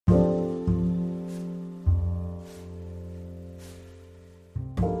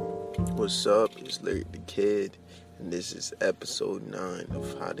What's up? It's Larry the Kid, and this is episode 9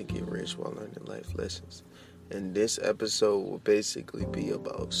 of How to Get Rich While Learning Life Lessons. And this episode will basically be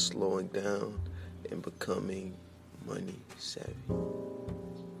about slowing down and becoming money savvy.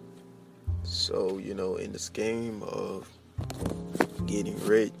 So, in this game of getting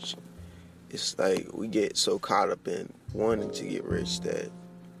rich, it's like we get so caught up in wanting to get rich that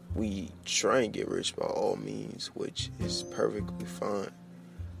we try and get rich by all means, which is perfectly fine.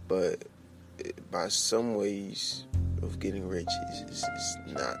 But by some ways of getting rich is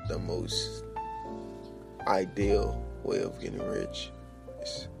not the most ideal way of getting rich.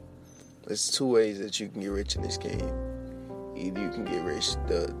 There's two ways that you can get rich in this game. Either you can get rich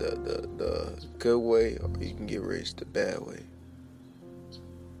the good way, or you can get rich the bad way.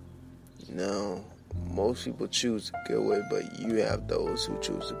 Now, most people choose the good way, but you have those who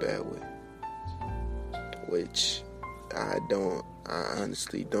choose the bad way, which I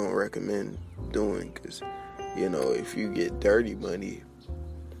honestly don't recommend doing, because if you get dirty money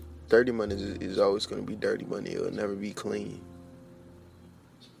is always going to be dirty money. It'll never be clean.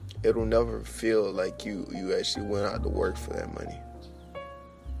 It'll never feel like you actually went out to work for that money,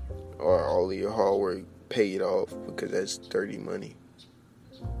 or all of your hard work paid off, because that's dirty money.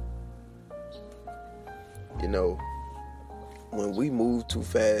 When we move too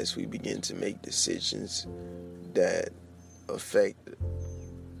fast, we begin to make decisions that affect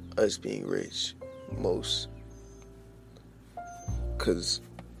us being rich most. Because,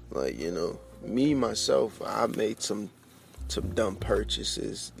 me, myself, I made some dumb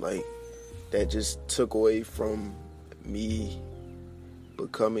purchases, that just took away from me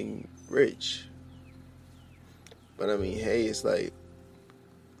becoming rich. But, hey, how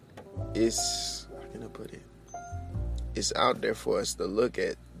can I put it? It's out there for us to look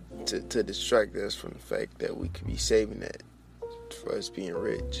at, to distract us from the fact that we could be saving that for us being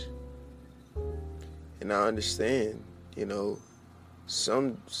rich. And I understand,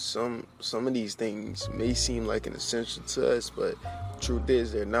 some of these things may seem like an essential to us, but truth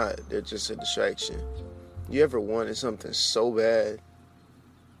is they're not. They're just a distraction. You ever wanted something so bad,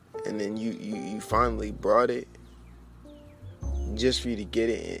 and then you finally brought it just for you to get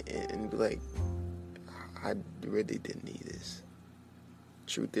it and be like, I really didn't need this.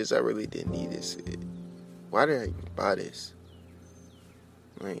 Truth is, I really didn't need this. Why did I even buy this?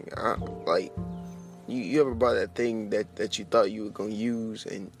 You ever buy that thing that you thought you were going to use,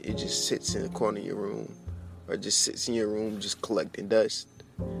 and it just sits in the corner of your room, or just sits in your room just collecting dust?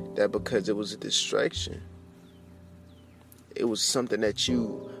 That because it was a distraction. It was something that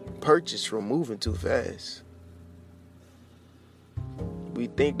you purchased from moving too fast. We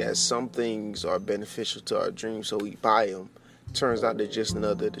think that some things are beneficial to our dreams, so we buy them. Turns out they're just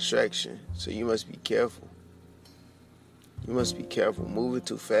another distraction. So you must be careful. You must be careful. Moving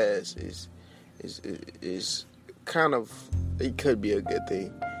too fast is kind of, it could be a good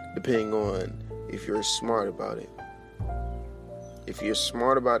thing, depending on if you're smart about it. If you're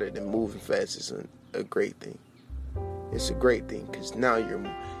smart about it, then moving fast is a great thing. It's a great thing, because now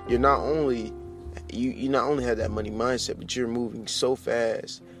you're not only you not only have that money mindset, but you're moving so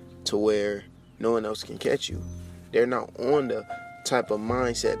fast to where no one else can catch you. They're not on the type of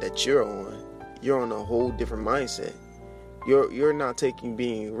mindset that you're on. You're on a whole different mindset. You're not taking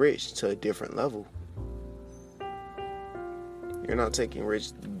being rich to a different level. You're not taking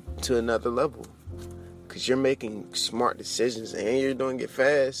rich to another level, because you're making smart decisions and you're doing it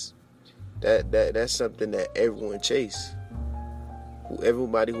fast. That's something that everyone chase.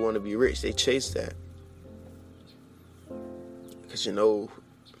 Everybody who want to be rich, they chase that. Because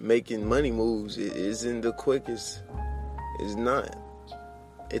making money moves isn't the quickest. It's not.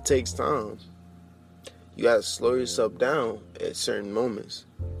 It takes time. You gotta slow yourself down at certain moments.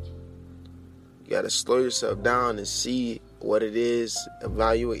 You gotta slow yourself down and see what it is,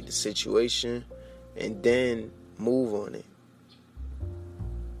 evaluate the situation, and then move on it.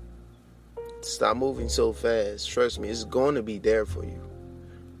 Stop moving so fast. Trust me, it's going to be there for you.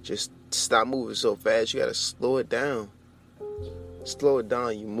 Just stop moving so fast. You gotta slow it down. Slow it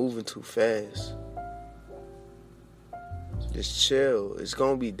down. You're moving too fast. Just chill. It's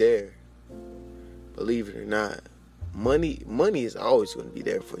gonna be there. Believe it or not. Money is always going to be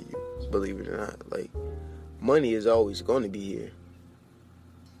there for you. Believe it or not. Money is always going to be here.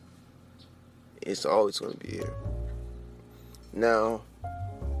 It's always going to be here. Now,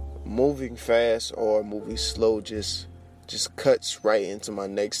 moving fast or moving slow just cuts right into my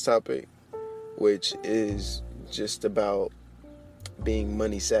next topic, which is just about being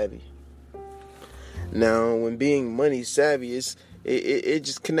money savvy. Now, when being money savvy, it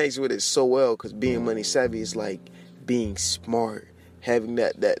just connects with it so well, because being money savvy is like being smart, having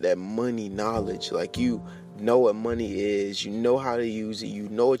that money knowledge. Like, you know what money is, you know how to use it, you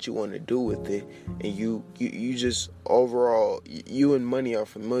know what you want to do with it, and you just overall, you and money are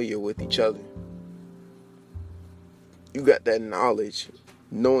familiar with each other. You got that knowledge.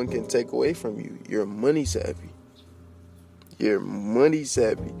 No one can take away from you. You're money savvy. You're money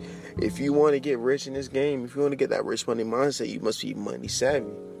savvy. If you want to get rich in this game, if you want to get that rich money mindset, you must be money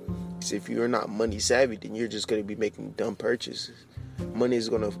savvy. Because if you're not money savvy, then you're just going to be making dumb purchases. Money is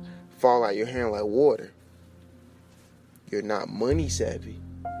going to fall out your hand like water. You're not money savvy.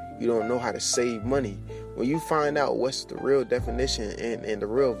 You don't know how to save money. When you find out what's the real definition and the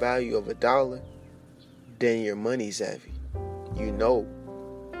real value of $1, then you're money savvy. You know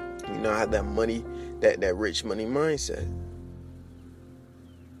how that money, that rich money mindset.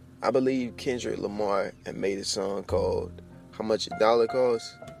 I believe Kendrick Lamar had made a song called How Much a Dollar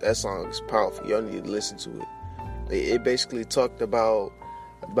Costs. That song is powerful. Y'all need to listen to it. It basically talked about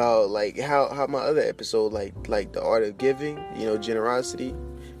like how my other episode, like the art of giving, generosity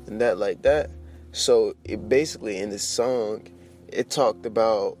and that like that. So it basically, in this song, it talked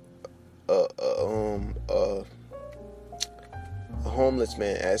about a homeless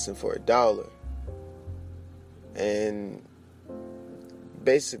man asking for $1, and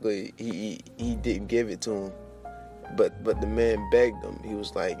basically he didn't give it to him, but the man begged him. He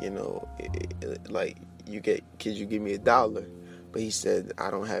was like, could you give me $1? But he said,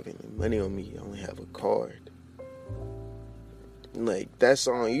 I don't have any money on me, I only have a card. Like, that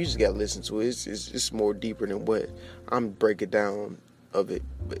song, you just gotta listen to it. It's more deeper than what I'm breaking down of it,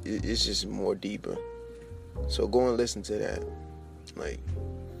 but it's just more deeper. So go and listen to that. Like,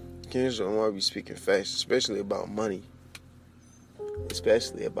 Kendrick Lamar be speaking facts, especially about money.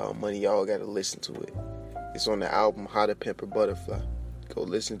 Y'all gotta listen to it. It's on the album How to Pimp a Butterfly. Go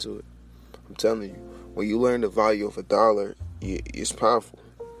listen to it. I'm telling you, when you learn the value of $1, it's powerful.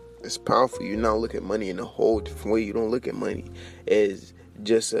 It's powerful. You now look at money in a whole different way. You don't look at money as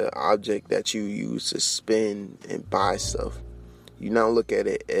just an object that you use to spend and buy stuff. You now look at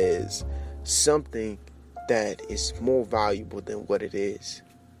it as something that is more valuable than what it is.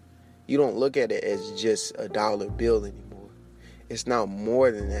 You don't look at it as just a dollar bill anymore. It's now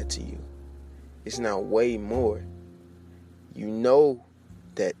more than that to you. It's now way more. You know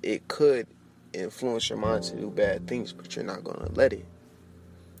that it could influence your mind to do bad things, but you're not going to let it.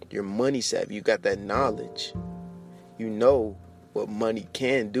 You're money savvy. You got that knowledge. You know what money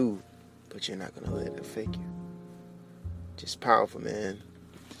can do, but you're not going to let it affect you. Just powerful, man.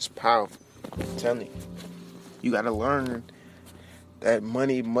 Just powerful. I'm telling you. You got to learn that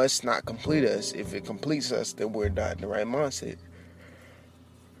money must not complete us. If it completes us, then we're not in the right mindset.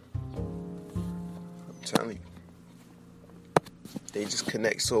 I'm telling you. They just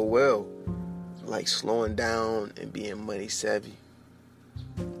connect so well. Like slowing down and being money savvy.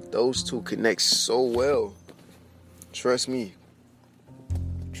 Those two connect so well. Trust me.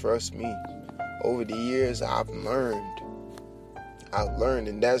 Over the years, I've learned,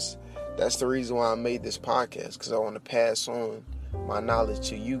 and that's the reason why I made this podcast, because I want to pass on my knowledge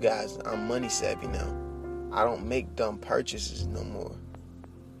to you guys. I'm money savvy now. I don't make dumb purchases no more.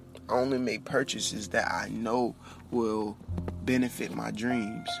 I only make purchases that I know will benefit my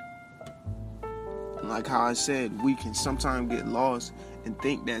dreams. And like how I said, we can sometimes get lost and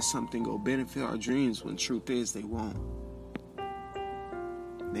think that something will benefit our dreams, when truth is they won't.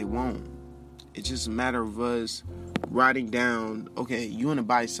 They won't. It's just a matter of us writing down, okay, you want to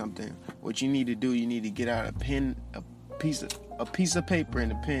buy something. What you need to do, you need to get out a piece of paper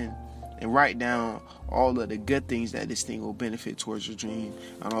and a pen and write down all of the good things that this thing will benefit towards your dream,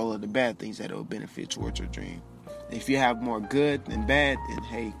 and all of the bad things that it will benefit towards your dream. If you have more good than bad, then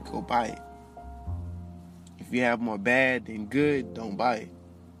hey, go buy it. If you have more bad than good, don't buy it.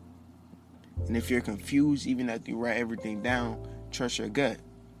 And if you're confused, even after you write everything down, trust your gut.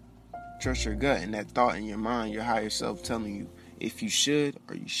 Trust your gut and that thought in your mind, your higher self telling you if you should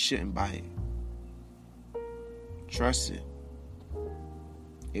or you shouldn't buy it. Trust it.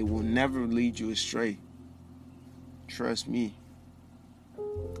 It will never lead you astray. Trust me.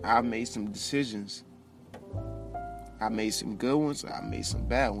 I've made some decisions. I made some good ones. I made some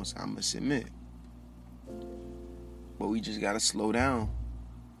bad ones, I must admit. But we just gotta slow down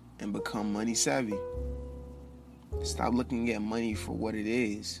and become money savvy. Stop looking at money for what it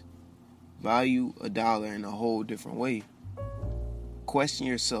is. Value $1 in a whole different way. Question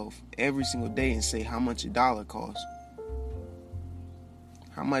yourself every single day and say, how much $1 costs?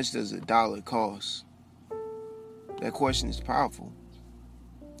 How much does $1 cost? That question is powerful.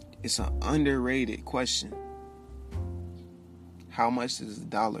 It's an underrated question. How much does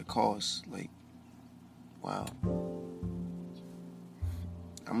 $1 cost? Like, wow.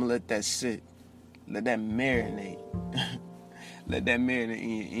 I'm going to let that sit. Let that marinate. Let that marinate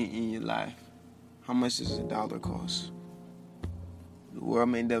in your life. How much does $1 cost? The world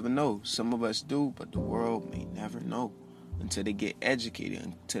may never know. Some of us do, but the world may never know until they get educated,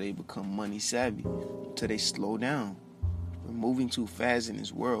 until they become money savvy, until they slow down. We're moving too fast in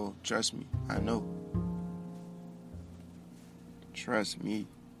this world. Trust me, I know. Trust me,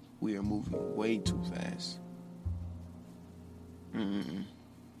 we are moving way too fast.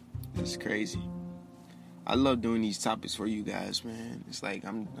 It's crazy. I love doing these topics for you guys, man. It's like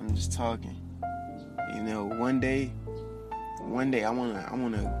I'm just talking. You know, one day I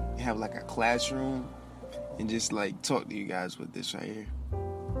wanna have like a classroom and just like talk to you guys with this right here.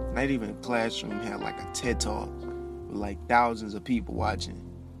 Not even a classroom, have like a TED Talk with like thousands of people watching,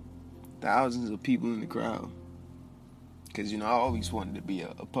 thousands of people in the crowd. Cause I always wanted to be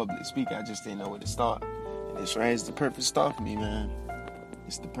a public speaker. I just didn't know where to start. And this right is the perfect start for me, man.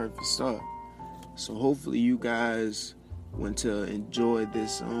 It's the perfect start. So hopefully you guys want to enjoy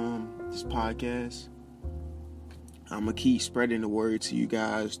this podcast. I'm gonna keep spreading the word to you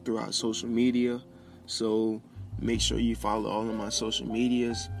guys throughout social media. So make sure you follow all of my social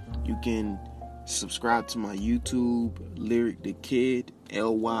medias. You can subscribe to my YouTube, Lyric the Kid,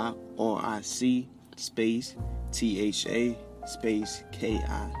 LYRIC space THA space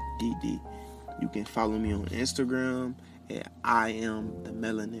KIDD. You can follow me on Instagram at I am the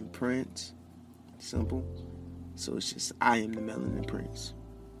Melanin Prince. Simple. So it's just I am the Melanin Prince.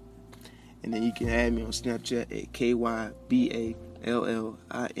 And then you can add me on Snapchat at KYBALLIN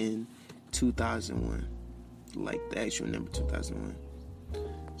 2001. Like the actual number 2001.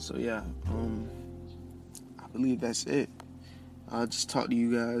 So yeah, I believe that's it. I'll just talk to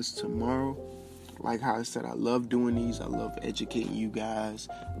you guys tomorrow. Like how I said, I love doing these. I love educating you guys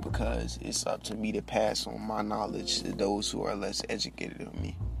because it's up to me to pass on my knowledge to those who are less educated than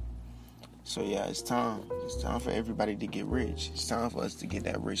me. So yeah, it's time. It's time for everybody to get rich. It's time for us to get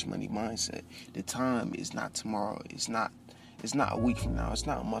that rich money mindset. The time is not tomorrow. It's not a week from now. It's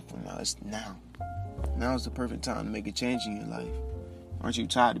not a month from now. It's now. Now is the perfect time to make a change in your life. Aren't you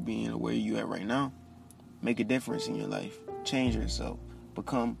tired of being where you at right now? Make a difference in your life. Change yourself.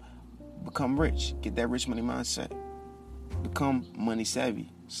 Become rich. Get that rich money mindset. Become money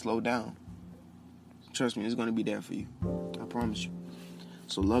savvy. Slow down. Trust me, it's going to be there for you. I promise you.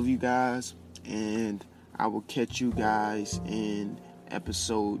 So love you guys, and I will catch you guys in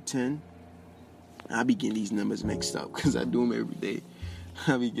episode 10. I be getting these numbers mixed up because I do them every day.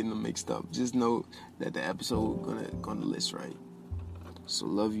 I be getting them mixed up. Just know that the episode gonna list right. So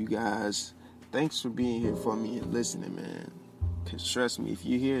love you guys. Thanks for being here for me and listening, man. Because trust me, if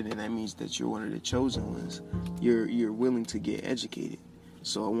you're here, then that means that you're one of the chosen ones. You're willing to get educated.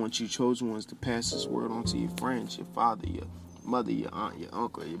 So I want you chosen ones to pass this word on to your friends, your father, your mother, your aunt, your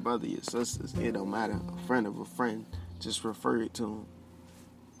uncle, your brother, your sisters. It don't matter. A friend of a friend. Just refer it to them.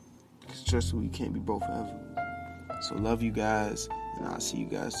 Because trust me, you can't be broke forever. So love you guys, and I'll see you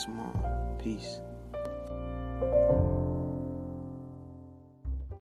guys tomorrow. Peace.